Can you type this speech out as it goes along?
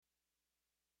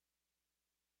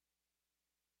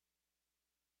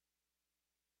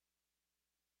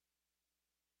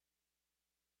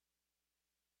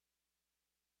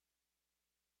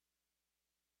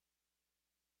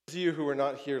Those of you who were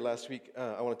not here last week,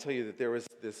 I want to tell you that there was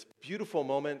this beautiful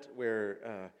moment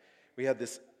where we had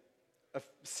this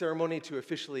ceremony to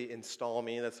officially install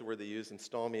me. That's the word they use,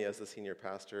 install me as the senior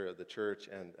pastor of the church.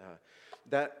 And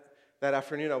that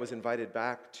afternoon, I was invited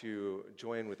back to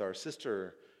join with our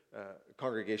sister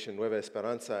congregation, Nueva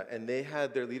Esperanza, and they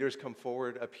had their leaders come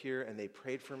forward up here, and they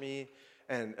prayed for me,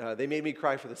 and they made me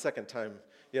cry for the second time.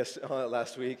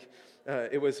 Last week.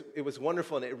 It was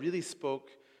wonderful, and it really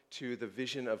spoke to the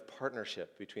vision of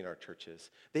partnership between our churches.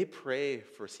 They pray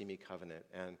for Simi Covenant,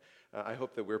 and I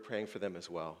hope that we're praying for them as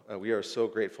well. We are so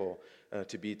grateful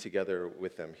to be together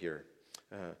with them here.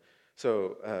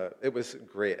 So it was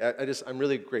great. I'm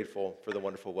really grateful for the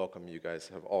wonderful welcome you guys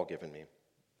have all given me.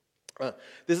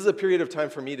 This is a period of time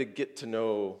for me to get to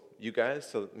know you guys,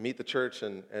 so meet the church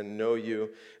and know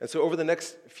you. And so over the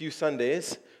next few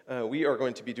Sundays, we are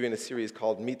going to be doing a series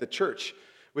called Meet the Church,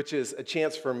 which is a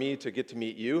chance for me to get to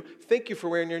meet you. Thank you for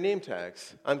wearing your name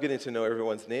tags. I'm getting to know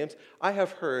everyone's names. I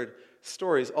have heard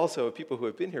stories also of people who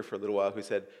have been here for a little while who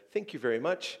said, thank you very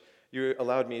much. You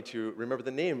allowed me to remember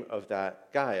the name of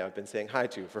that guy I've been saying hi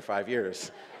to for 5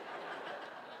 years.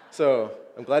 So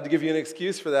I'm glad to give you an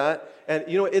excuse for that. And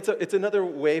you know, it's another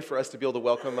way for us to be able to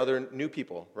welcome other new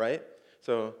people, right?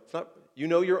 So it's not, you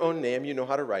know your own name, you know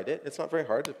how to write it. It's not very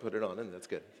hard to put it on, and that's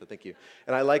good. So thank you.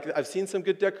 And I've seen some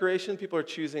good decoration. People are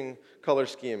choosing color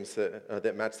schemes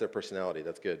that match their personality.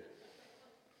 That's good.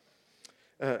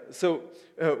 So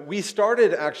we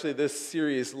started actually this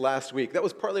series last week. That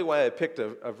was partly why I picked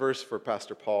a verse for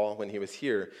Pastor Paul when he was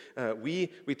here. We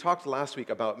talked last week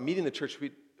about meeting the church,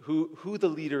 who the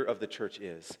leader of the church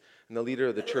is. And the leader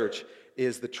of the church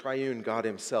is the triune God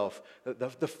himself,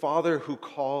 the Father who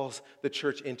calls the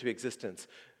church into existence,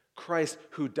 Christ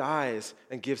who dies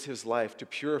and gives his life to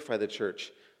purify the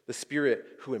church, the Spirit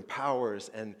who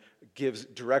empowers and gives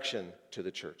direction to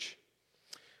the church.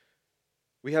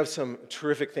 We have some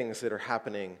terrific things that are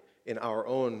happening in our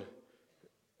own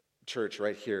church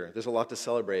right here. There's a lot to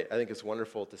celebrate. I think it's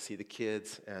wonderful to see the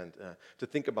kids and to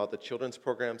think about the children's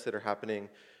programs that are happening,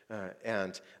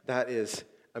 and that is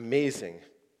amazing.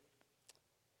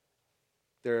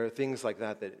 There are things like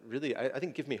that really, I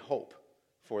think, give me hope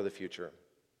for the future.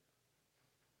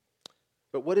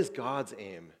 But what is God's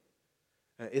aim?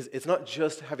 It's not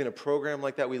just having a program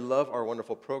like that. We love our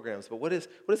wonderful programs, but what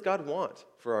does God want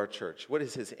for our church? What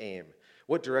is his aim?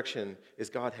 What direction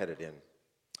is God headed in?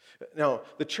 Now,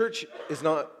 the church is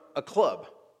not a club,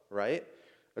 right?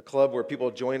 A club where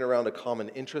people join around a common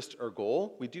interest or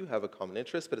goal. We do have a common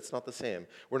interest, but it's not the same.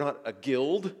 We're not a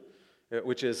guild,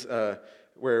 which is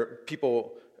where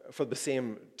people from the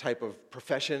same type of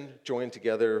profession join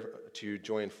together to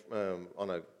join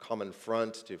on a common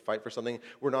front to fight for something.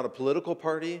 We're not a political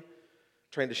party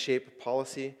trying to shape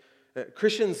policy.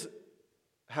 Christians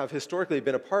have historically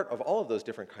been a part of all of those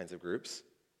different kinds of groups.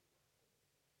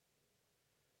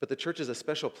 But the church is a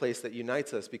special place that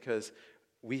unites us because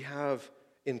we have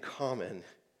in common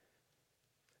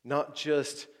not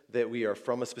just that we are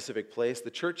from a specific place.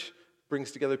 The church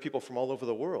brings together people from all over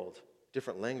the world,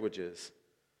 different languages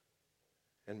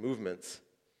and movements.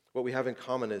 What we have in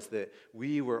common is that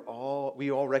we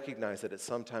all recognize that at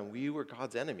some time we were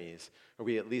God's enemies, or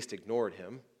we at least ignored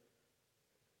him,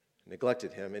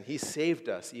 neglected him, and he saved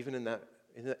us even in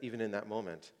that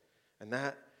moment. And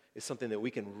that is something that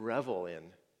we can revel in.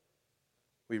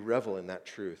 We revel in that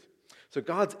truth. So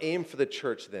God's aim for the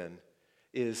church then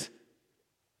is,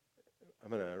 I'm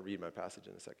going to read my passage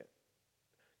in a second.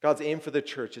 God's aim for the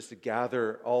church is to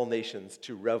gather all nations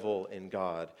to revel in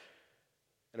God.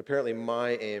 And apparently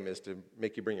my aim is to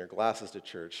make you bring your glasses to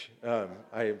church.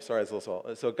 I'm sorry, it's a little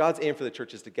small. So God's aim for the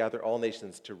church is to gather all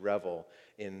nations to revel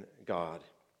in God.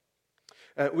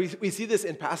 We see this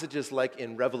in passages like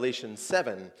in Revelation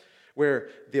 7, where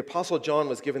the Apostle John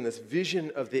was given this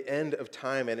vision of the end of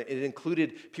time, and it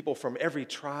included people from every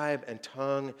tribe and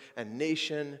tongue and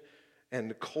nation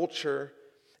and culture.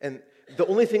 And the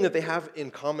only thing that they have in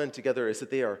common together is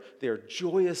that they are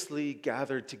joyously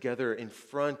gathered together in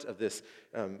front of this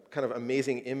kind of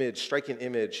amazing image, striking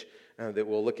image that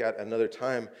we'll look at another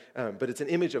time. But it's an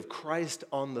image of Christ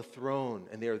on the throne,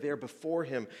 and they are there before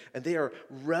him, and they are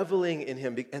reveling in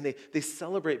him, and they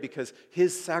celebrate because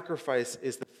his sacrifice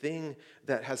is the thing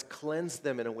that has cleansed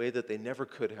them in a way that they never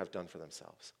could have done for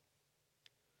themselves.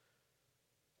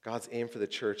 God's aim for the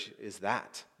church is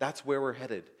that. That's where we're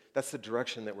headed. That's the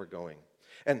direction that we're going.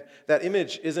 And that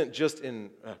image isn't just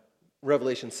in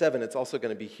Revelation 7. It's also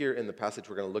going to be here in the passage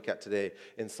we're going to look at today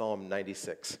in Psalm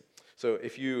 96. So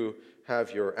if you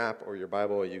have your app or your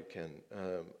Bible, you can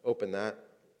open that.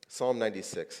 Psalm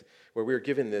 96, where we're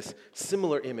given this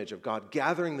similar image of God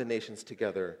gathering the nations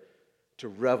together to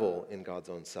revel in God's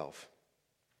own self.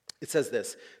 It says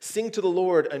this, "Sing to the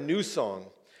Lord a new song.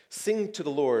 Sing to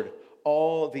the Lord,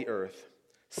 all the earth.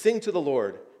 Sing to the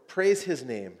Lord, praise his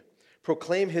name.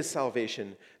 Proclaim his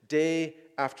salvation day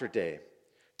after day.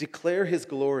 Declare his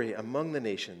glory among the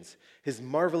nations, his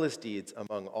marvelous deeds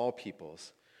among all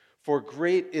peoples. For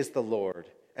great is the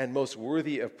Lord, and most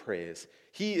worthy of praise.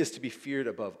 He is to be feared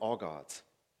above all gods.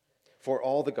 For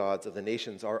all the gods of the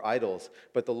nations are idols,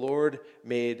 but the Lord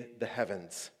made the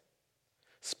heavens.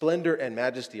 Splendor and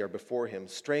majesty are before him.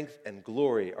 Strength and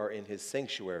glory are in his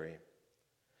sanctuary.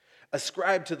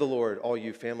 Ascribe to the Lord, all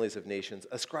you families of nations.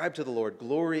 Ascribe to the Lord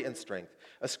glory and strength.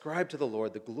 Ascribe to the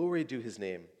Lord the glory due his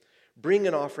name. Bring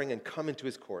an offering and come into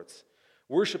his courts.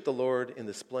 Worship the Lord in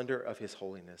the splendor of his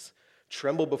holiness.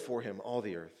 Tremble before him, all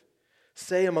the earth.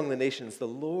 Say among the nations, the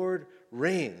Lord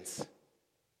reigns."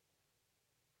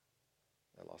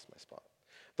 I lost my spot.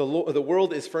 The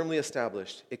world is firmly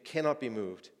established. It cannot be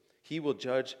moved. He will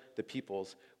judge the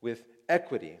peoples with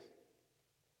equity.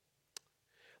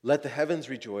 Let the heavens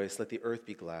rejoice, let the earth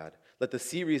be glad. Let the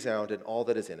sea resound and all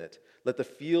that is in it. Let the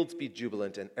fields be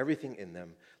jubilant and everything in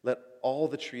them. Let all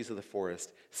the trees of the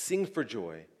forest sing for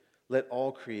joy. Let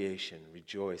all creation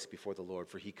rejoice before the Lord,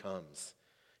 for he comes.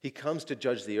 He comes to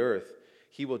judge the earth.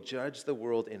 He will judge the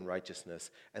world in righteousness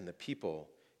and the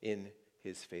people in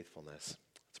his faithfulness.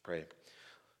 Let's pray.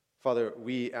 Father,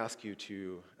 we ask you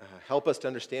to help us to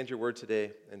understand your word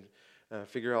today and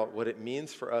figure out what it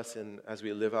means for us as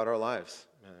we live out our lives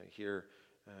here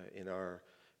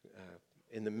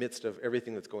in the midst of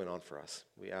everything that's going on for us.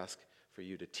 We ask for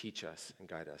you to teach us and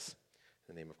guide us.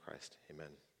 In the name of Christ, amen.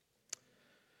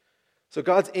 So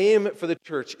God's aim for the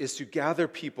church is to gather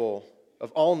people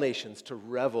of all nations to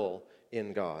revel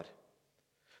in God.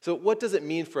 So what does it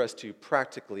mean for us to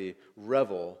practically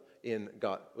revel in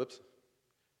God?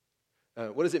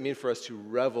 What does it mean for us to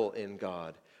revel in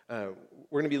God? We're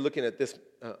going to be looking at this.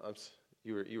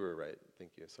 You were right.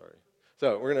 Thank you. Sorry.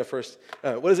 So we're going to first,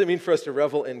 what does it mean for us to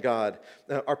revel in God?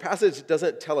 Our passage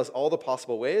doesn't tell us all the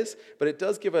possible ways, but it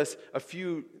does give us a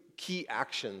few key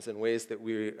actions and ways that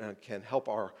we can help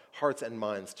our hearts and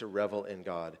minds to revel in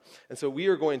God. And so we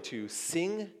are going to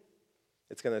sing.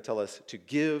 It's going to tell us to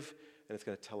give, and it's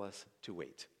going to tell us to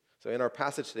wait. So in our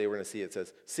passage today, we're going to see it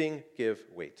says, sing, give,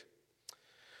 wait.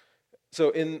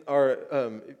 So in our,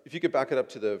 if you could back it up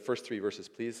to the first 3 verses,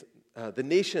 please. The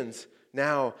nations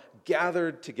now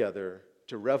gathered together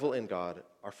to revel in God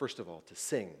are, first of all, to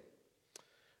sing.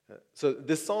 So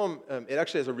this psalm, it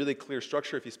actually has a really clear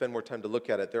structure if you spend more time to look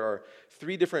at it. There are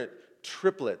 3 different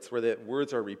triplets where the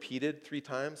words are repeated 3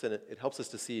 times, and it helps us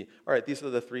to see, all right, these are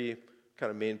the 3 kind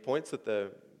of main points that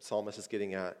the psalmist is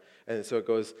getting at. And so it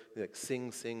goes like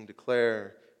sing, sing,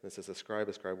 declare, and it says ascribe,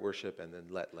 ascribe, worship, and then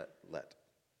let.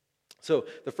 So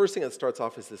the first thing that starts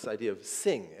off is this idea of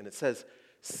sing, and it says,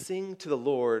 sing to the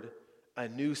Lord a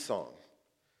new song.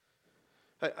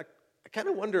 I kind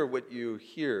of wonder what you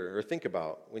hear or think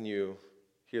about when you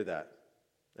hear that.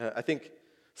 I think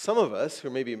some of us who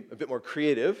are maybe a bit more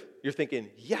creative, you're thinking,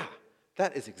 yeah,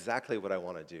 that is exactly what I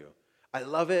want to do. I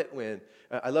love it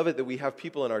that we have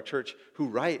people in our church who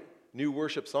write new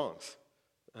worship songs,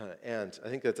 and I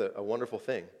think that's a wonderful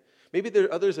thing. Maybe there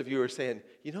are others of you who are saying,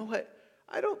 you know what?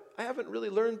 I haven't really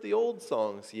learned the old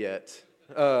songs yet.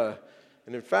 And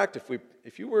in fact,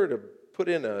 if you were to put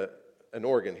in an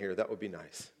organ here, that would be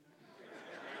nice.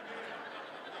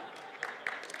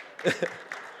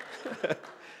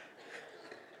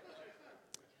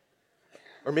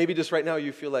 Or maybe just right now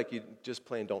you feel like you just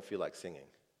plain don't feel like singing,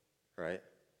 right?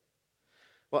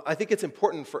 Well, I think it's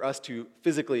important for us to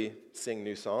physically sing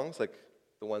new songs, like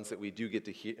the ones that we do get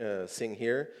to sing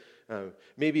here.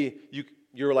 Maybe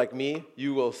you're like me,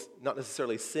 you will not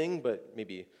necessarily sing, but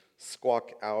maybe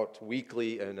squawk out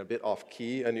weakly and a bit off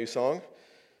key a new song.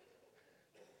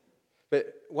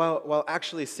 But while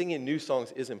actually singing new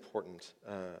songs is important,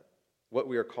 what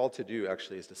we are called to do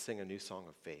actually is to sing a new song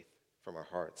of faith from our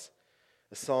hearts.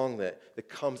 A song that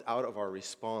comes out of our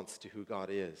response to who God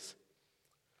is.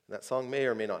 And that song may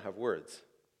or may not have words.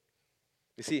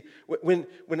 You see, when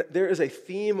there is a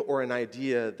theme or an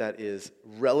idea that is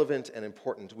relevant and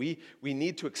important, we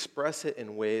need to express it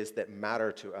in ways that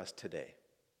matter to us today.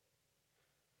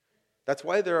 That's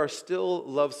why there are still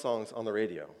love songs on the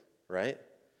radio, right?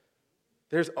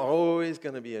 There's always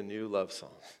going to be a new love song.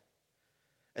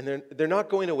 And they're not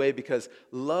going away because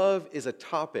love is a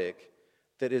topic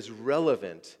that is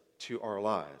relevant to our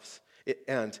lives.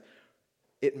 And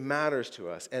it matters to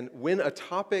us. And when a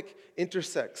topic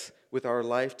intersects with our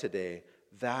life today,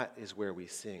 that is where we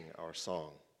sing our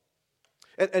song.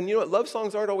 And you know what? Love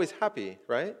songs aren't always happy,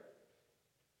 right?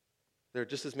 There are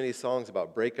just as many songs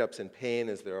about breakups and pain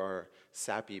as there are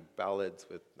sappy ballads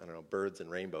with, birds and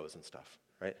rainbows and stuff,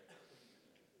 right?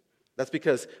 That's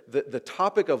because the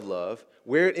topic of love,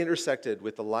 where it intersected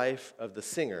with the life of the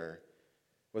singer,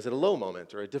 was at a low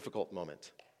moment or a difficult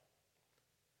moment.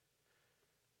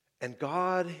 And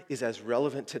God is as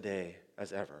relevant today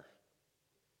as ever.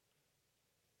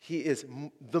 He is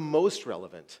the most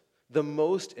relevant, the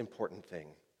most important thing.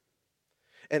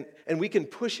 And we can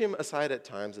push him aside at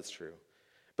times, it's true.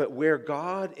 But where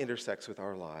God intersects with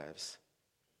our lives,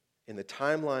 in the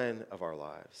timeline of our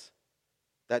lives,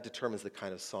 that determines the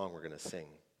kind of song we're going to sing.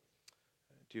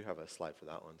 Do you have a slide for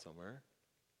that one somewhere?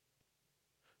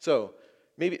 So,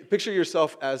 maybe picture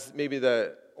yourself as maybe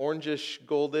the orangish,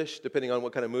 goldish, depending on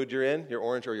what kind of mood you're in, your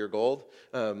orange or your gold,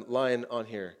 line on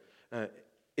here.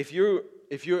 If your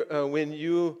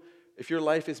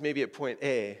life is maybe at point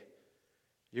A,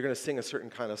 you're going to sing a certain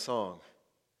kind of song.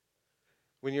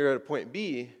 When you're at a point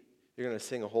B, you're going to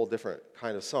sing a whole different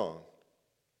kind of song.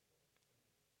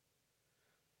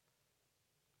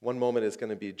 One moment is going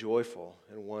to be joyful,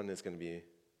 and one is going to be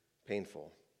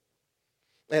painful.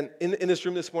 And in this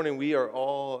room this morning, we are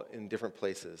all in different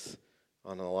places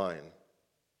on the line.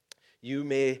 You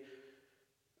may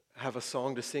have a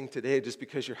song to sing today just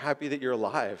because you're happy that you're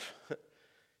alive.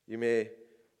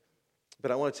 But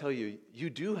I want to tell you,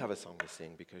 you do have a song to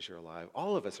sing because you're alive.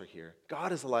 All of us are here.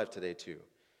 God is alive today too.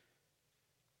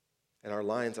 And our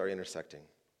lines are intersecting.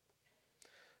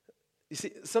 You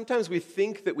see, sometimes we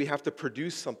think that we have to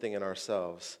produce something in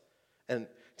ourselves and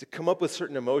to come up with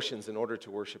certain emotions in order to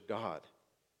worship God.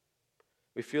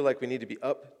 We feel like we need to be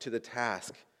up to the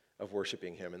task of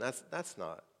worshiping him, and that's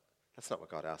not what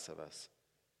God asks of us.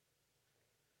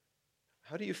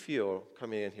 How do you feel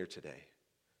coming in here today?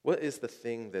 What is the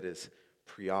thing that is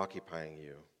preoccupying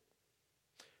you?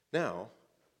 Now,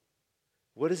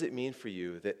 what does it mean for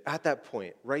you that at that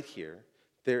point, right here,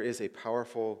 there is a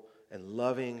powerful and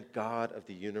loving God of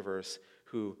the universe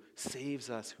who saves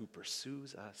us, who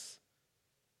pursues us?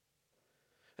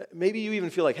 Maybe you even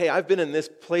feel like, hey, I've been in this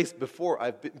place before.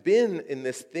 I've been in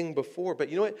this thing before. But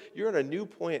you know what? You're at a new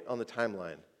point on the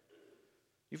timeline.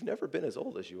 You've never been as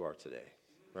old as you are today,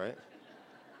 right?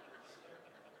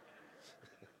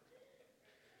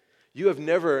 You have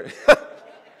never...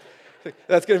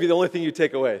 That's going to be the only thing you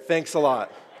take away. Thanks a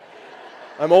lot.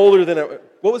 I'm older than ever.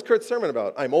 What was Kurt's sermon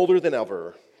about? I'm older than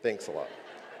ever. Thanks a lot.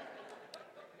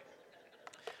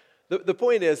 The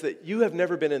point is that you have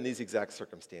never been in these exact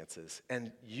circumstances,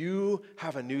 and you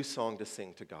have a new song to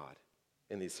sing to God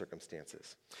in these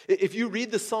circumstances. If you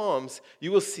read the Psalms,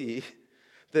 you will see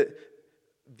that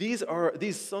these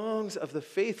songs of the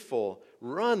faithful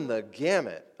run the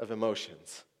gamut of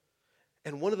emotions.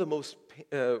 And one of the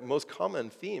most common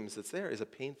themes that's there is a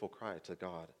painful cry to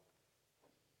God.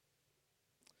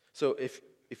 So if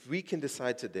we can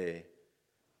decide today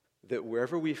that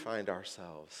wherever we find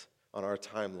ourselves on our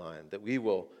timeline, that we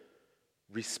will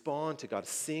respond to God,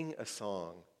 sing a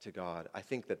song to God, I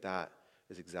think that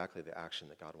is exactly the action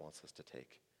that God wants us to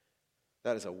take.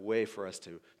 That is a way for us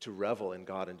to revel in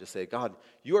God and just say, God,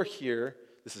 you are here.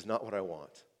 This is not what I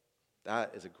want.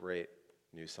 That is a great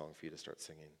new song for you to start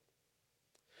singing.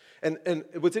 And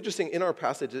what's interesting, in our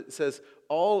passage, it says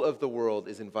all of the world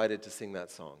is invited to sing that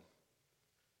song.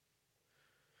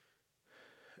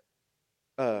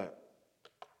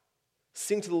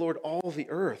 Sing to the Lord all the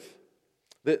earth.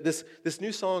 This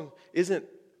new song isn't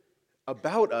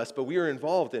about us, but we are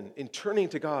involved in turning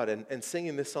to God and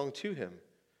singing this song to him.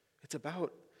 It's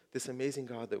about this amazing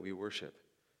God that we worship.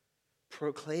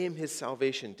 Proclaim his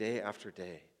salvation day after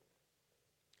day.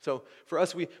 So for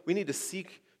us, we need to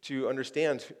seek to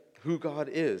understand who God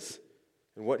is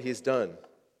and what he's done.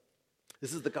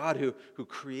 This is the God who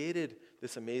created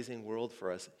this amazing world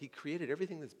for us. He created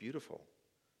everything that's beautiful.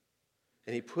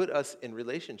 And he put us in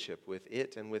relationship with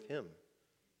it and with him.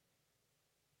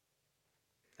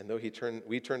 And though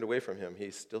we turned away from him,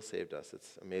 he still saved us.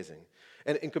 It's amazing.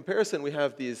 And in comparison, we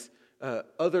have these the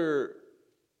other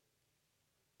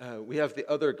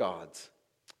gods.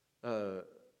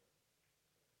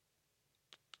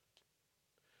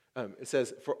 It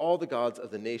says, for all the gods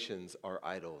of the nations are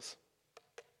idols.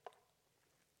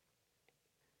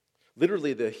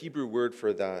 Literally, the Hebrew word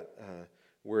for that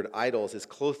word idols is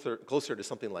closer to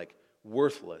something like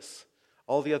worthless.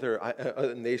 All the other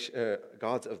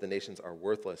gods of the nations are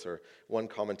worthless, or one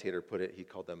commentator put it, he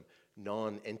called them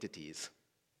non-entities.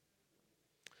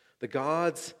 The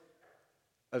gods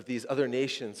of these other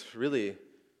nations, really,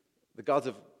 the gods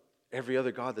of every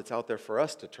other God that's out there for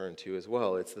us to turn to as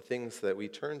well. It's the things that we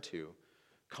turn to.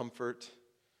 Comfort,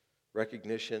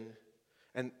 recognition.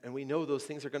 And we know those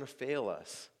things are going to fail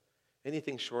us.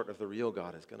 Anything short of the real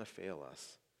God is going to fail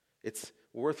us. It's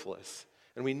worthless.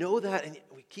 And we know that, and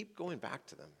we keep going back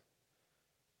to them.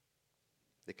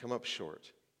 They come up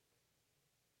short.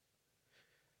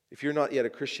 If you're not yet a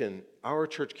Christian, our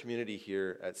church community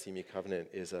here at Simi Covenant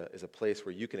is a place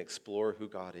where you can explore who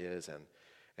God is,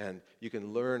 and you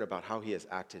can learn about how he has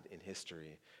acted in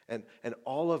history. And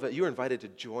all of it, you're invited to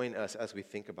join us as we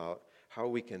think about how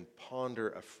we can ponder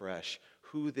afresh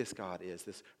who this God is,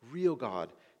 this real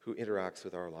God who interacts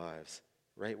with our lives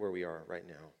right where we are right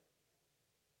now.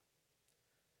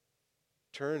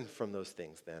 Turn from those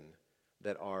things then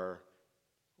that are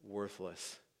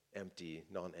worthless, empty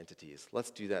non-entities.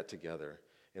 Let's do that together.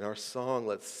 In our song,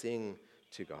 let's sing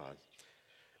to God.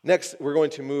 Next, we're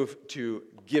going to move to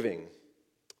giving.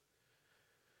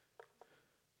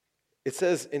 It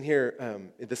says in here,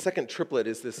 the second triplet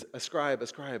is this ascribe,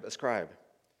 ascribe, ascribe.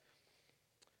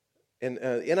 And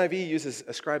the NIV uses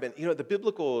ascribe, and the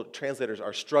biblical translators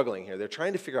are struggling here. They're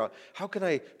trying to figure out, how can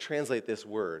I translate this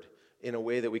word in a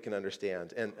way that we can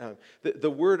understand? And the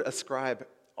word ascribe,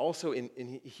 also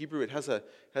in Hebrew, it has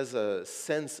a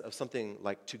sense of something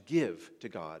like to give to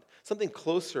God, something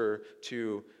closer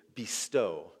to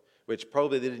bestow, which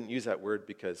probably they didn't use that word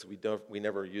because we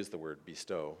never use the word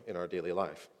bestow in our daily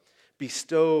life.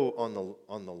 Bestow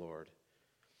on the Lord.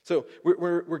 So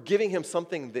we're giving him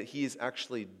something that he's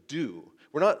actually due.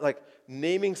 We're not like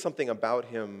naming something about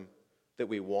him that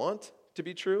we want to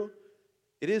be true.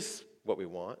 It is what we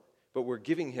want, but we're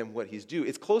giving him what he's due.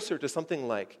 It's closer to something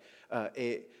like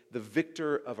the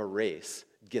victor of a race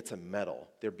gets a medal.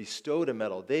 They're bestowed a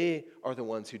medal. They are the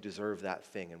ones who deserve that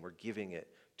thing, and we're giving it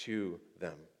to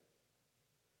them.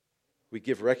 We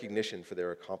give recognition for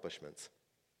their accomplishments.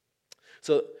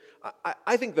 So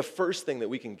I think the first thing that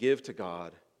we can give to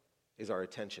God is our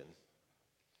attention.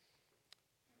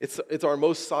 It's our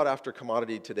most sought-after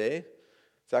commodity today.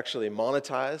 It's actually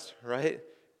monetized, right?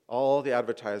 All the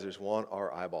advertisers want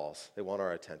our eyeballs. They want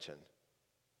our attention.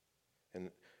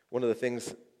 And one of the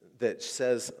things that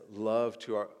says love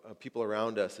to our people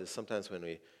around us is sometimes when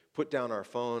we put down our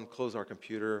phone, close our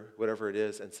computer, whatever it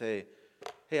is, and say,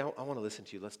 hey, I want to listen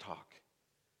to you. Let's talk.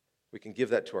 We can give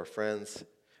that to our friends.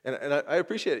 And I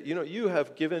appreciate it. You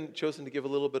have chosen to give a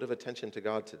little bit of attention to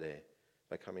God today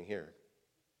by coming here.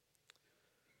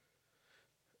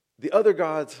 The other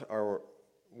gods are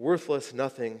worthless,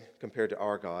 nothing compared to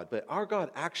our God. But our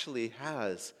God actually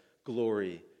has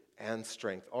glory and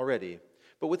strength already.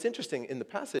 But what's interesting in the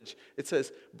passage, it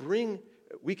says,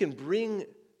 we can bring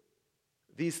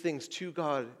these things to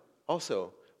God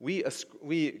also. We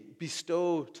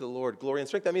bestow to the Lord glory and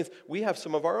strength. That means we have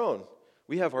some of our own.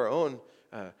 We have our own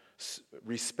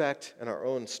respect and our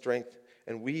own strength,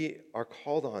 and we are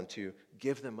called on to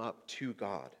give them up to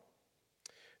God.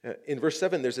 In verse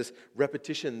 7, there's this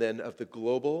repetition then of the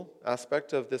global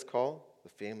aspect of this call, the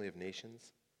family of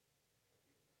nations.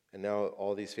 And now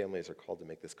all these families are called to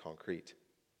make this concrete.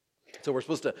 So we're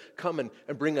supposed to come and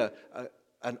bring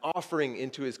an offering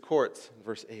into his courts, in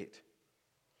verse 8.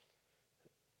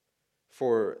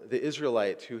 For the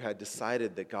Israelite who had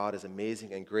decided that God is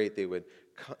amazing and great, they would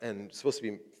and supposed to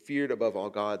be feared above all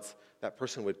gods, that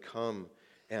person would come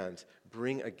and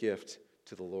bring a gift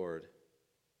to the Lord.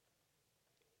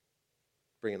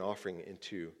 Bring an offering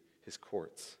into his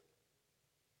courts.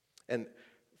 And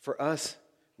for us,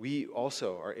 we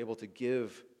also are able to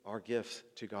give our gifts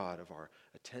to God of our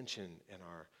attention and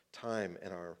our time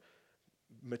and our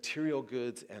material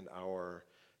goods and our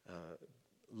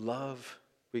love.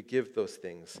 We give those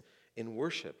things in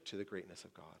worship to the greatness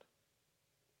of God.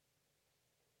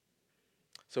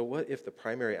 So what if the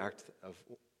primary act of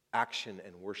action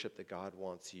and worship that God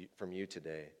wants from you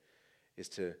today is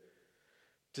to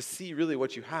see really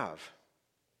what you have?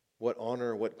 What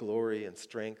honor, what glory and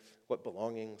strength, what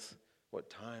belongings, what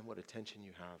time, what attention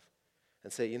you have.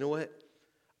 And say, you know what?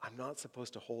 I'm not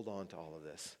supposed to hold on to all of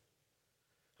this.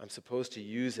 I'm supposed to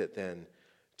use it then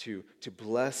to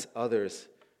bless others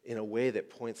in a way that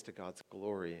points to God's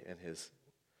glory and his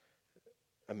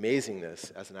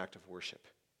amazingness as an act of worship.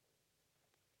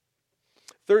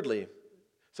 Thirdly,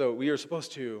 so we're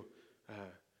supposed to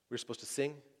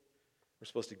sing, we're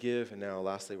supposed to give, and now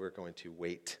lastly we're going to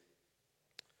wait.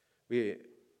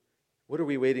 What are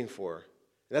we waiting for?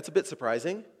 And that's a bit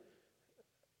surprising.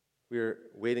 We're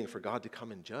waiting for God to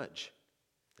come and judge,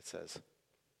 it says.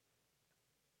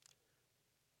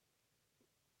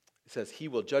 It says, he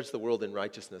will judge the world in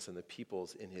righteousness and the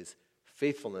peoples in his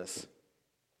faithfulness.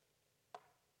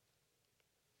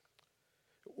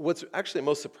 What's actually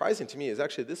most surprising to me is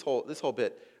actually this whole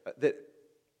bit, that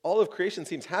all of creation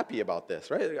seems happy about this,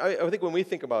 right? I think when we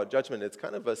think about judgment, it's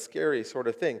kind of a scary sort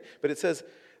of thing. But it says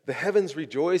the heavens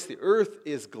rejoice, the earth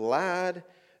is glad,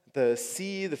 the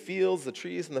sea, the fields, the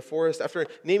trees, and the forest. After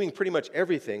naming pretty much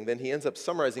everything, then he ends up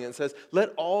summarizing it and says,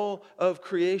 let all of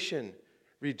creation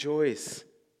rejoice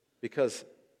because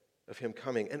of him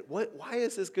coming. And why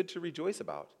is this good to rejoice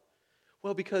about?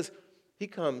 Well, because he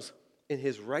comes in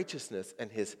his righteousness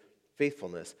and his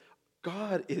faithfulness.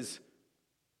 God's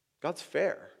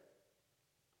fair.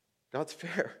 God's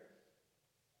fair.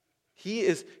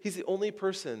 He's the only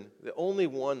person, the only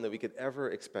one that we could ever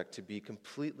expect to be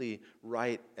completely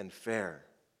right and fair.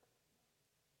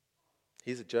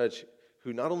 He's a judge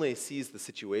who not only sees the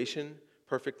situation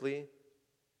perfectly,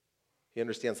 he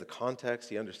understands the context,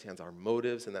 he understands our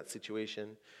motives in that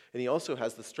situation, and he also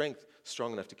has the strength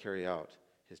strong enough to carry out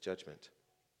his judgment.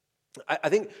 I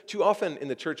think too often in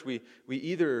the church we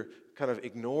either kind of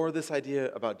ignore this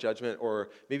idea about judgment, or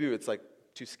maybe it's like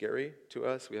too scary to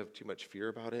us. We have too much fear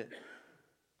about it.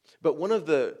 But one of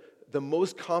the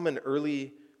most common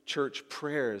early church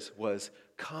prayers was,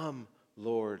 "Come,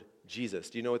 Lord Jesus."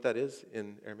 Do you know what that is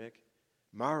in Aramaic?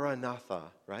 Maranatha,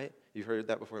 right? You've heard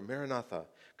that before. Maranatha.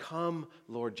 Come,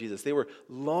 Lord Jesus. They were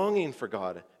longing for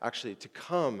God, actually, to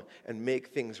come and make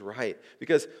things right.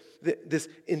 Because this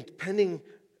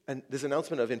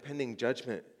announcement of impending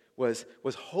judgment was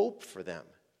hope for them.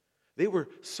 They were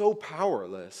so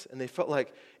powerless, and they felt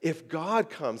like if God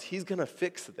comes, he's going to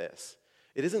fix this.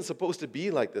 It isn't supposed to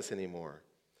be like this anymore.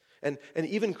 And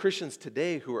even Christians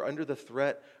today who are under the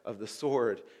threat of the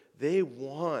sword, they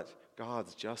want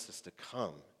God's justice to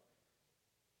come.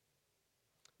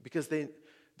 Because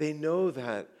they know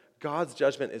that God's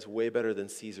judgment is way better than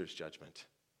Caesar's judgment.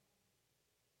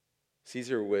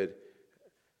 Caesar would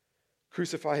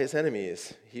crucify his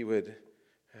enemies.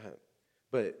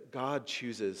 But God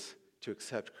chooses to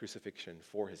accept crucifixion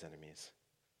for his enemies.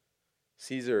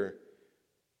 Caesar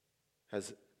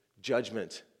has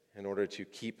judgment in order to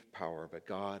keep power, but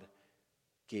God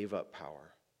gave up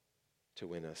power to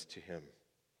win us to him.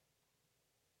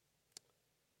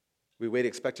 We wait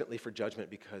expectantly for judgment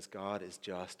because God is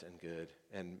just and good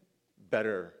and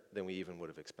better than we even would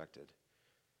have expected.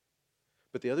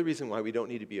 But the other reason why we don't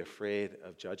need to be afraid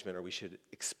of judgment, or we should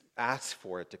ask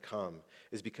for it to come,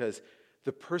 is because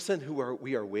the person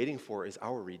we are waiting for is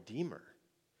our Redeemer.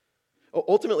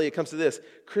 Ultimately, it comes to this.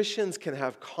 Christians can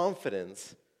have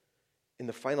confidence in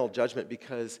the final judgment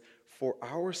because for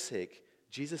our sake,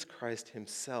 Jesus Christ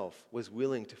himself was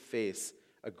willing to face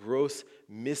a gross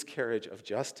miscarriage of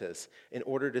justice in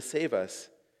order to save us.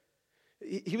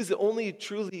 He was the only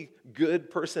truly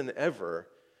good person ever.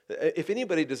 If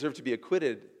anybody deserved to be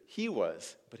acquitted, he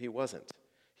was, but he wasn't.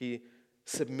 He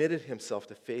submitted himself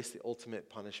to face the ultimate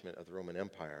punishment of the Roman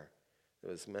Empire that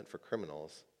was meant for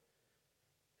criminals.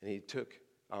 And he took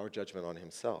our judgment on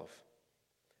himself.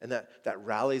 And that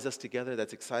rallies us together.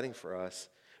 That's exciting for us.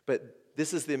 But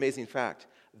this is the amazing fact.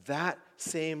 That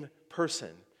same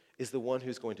person is the one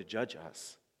who's going to judge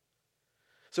us.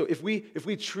 So if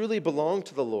we truly belong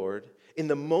to the Lord, in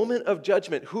the moment of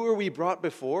judgment, who are we brought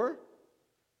before?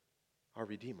 Our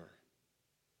Redeemer.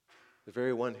 The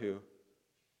very one who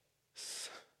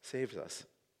saves us.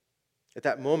 At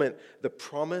that moment, the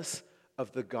promise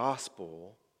of the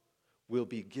gospel will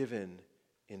be given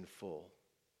in full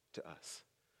to us.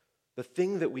 The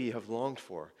thing that we have longed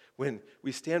for, when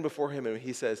we stand before him and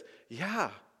he says,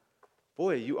 yeah,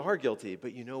 boy, you are guilty,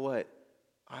 but you know what?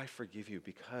 I forgive you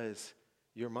because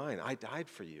you're mine. I died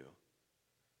for you.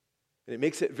 And it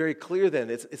makes it very clear then,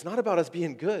 it's not about us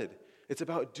being good. It's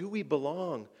about, do we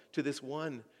belong to this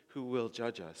one who will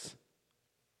judge us?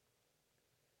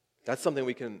 That's something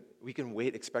we can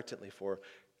wait expectantly for.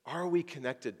 Are we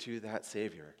connected to that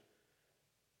Savior?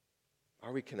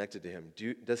 Are we connected to him?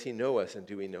 Does he know us, and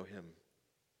do we know him?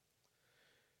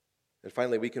 And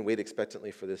finally, we can wait expectantly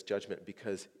for this judgment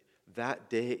because that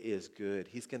day is good.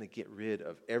 He's going to get rid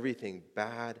of everything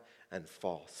bad and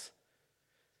false.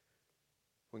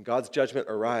 When God's judgment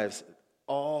arrives,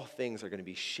 all things are going to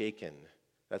be shaken.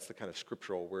 That's the kind of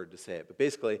scriptural word to say it. But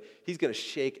basically, he's going to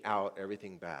shake out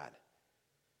everything bad.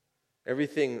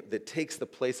 Everything that takes the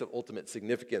place of ultimate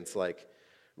significance, like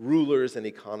rulers and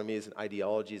economies and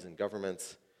ideologies and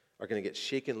governments, are going to get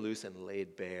shaken loose and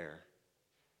laid bare.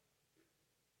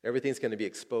 Everything's going to be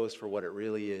exposed for what it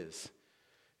really is,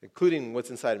 including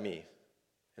what's inside of me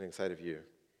and inside of you.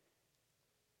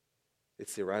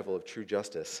 It's the arrival of true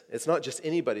justice. It's not just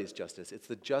anybody's justice. It's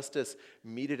the justice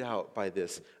meted out by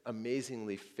this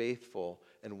amazingly faithful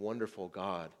and wonderful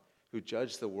God who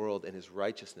judged the world in his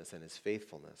righteousness and his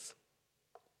faithfulness.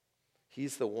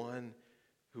 He's the one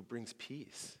who brings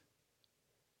peace.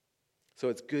 So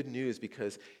it's good news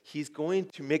because he's going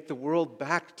to make the world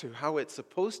back to how it's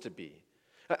supposed to be.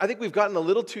 I think we've gotten a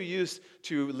little too used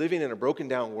to living in a broken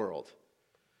down world.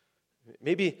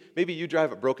 Maybe you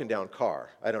drive a broken down car.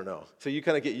 I don't know. So you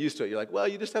kind of get used to it. You're like, well,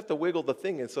 you just have to wiggle the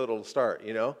thing and so it'll start,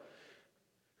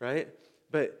 right?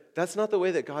 But that's not the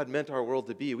way that God meant our world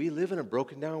to be. We live in a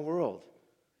broken down world,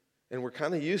 and we're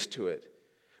kind of used to it.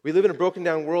 We live in a broken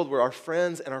down world where our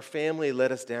friends and our family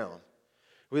let us down.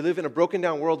 We live in a broken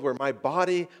down world where my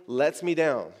body lets me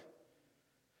down,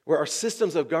 where our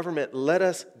systems of government let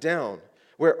us down,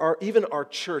 where even our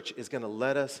church is going to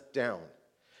let us down.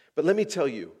 But let me tell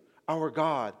you, our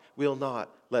God will not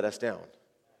let us down.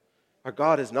 Our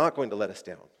God is not going to let us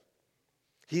down.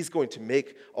 He's going to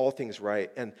make all things right.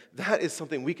 And that is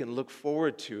something we can look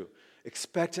forward to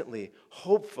expectantly,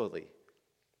 hopefully.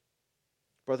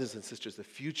 Brothers and sisters, the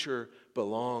future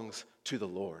belongs to the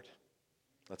Lord.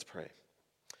 Let's pray.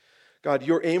 God,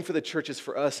 your aim for the church is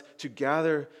for us to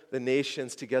gather the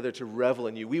nations together to revel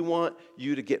in you. We want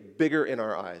you to get bigger in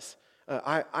our eyes.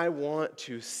 I want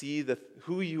to see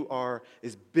who you are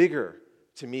is bigger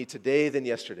to me today than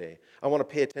yesterday. I want to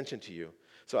pay attention to you.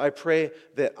 So I pray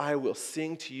that I will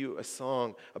sing to you a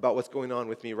song about what's going on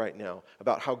with me right now,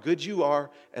 about how good you are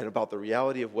and about the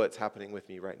reality of what's happening with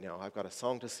me right now. I've got a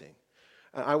song to sing.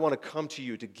 I want to come to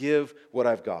you to give what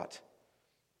I've got.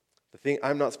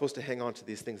 I'm not supposed to hang on to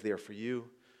these things. They are for you.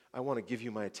 I want to give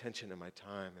you my attention and my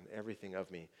time and everything of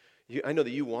me. I know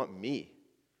that you want me.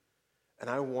 And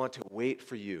I want to wait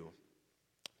for you.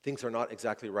 Things are not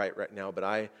exactly right now, but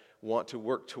I want to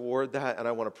work toward that, and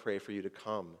I want to pray for you to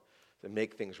come to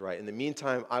make things right. In the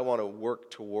meantime, I want to work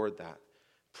toward that.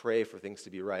 Pray for things to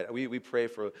be right. We pray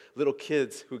for little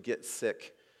kids who get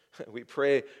sick. We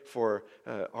pray for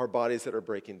our bodies that are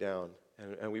breaking down.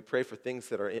 And we pray for things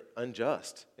that are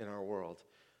unjust in our world.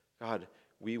 God,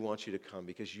 we want you to come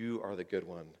because you are the good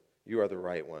one. You are the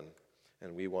right one.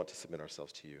 And we want to submit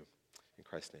ourselves to you. In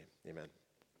Christ's name, amen.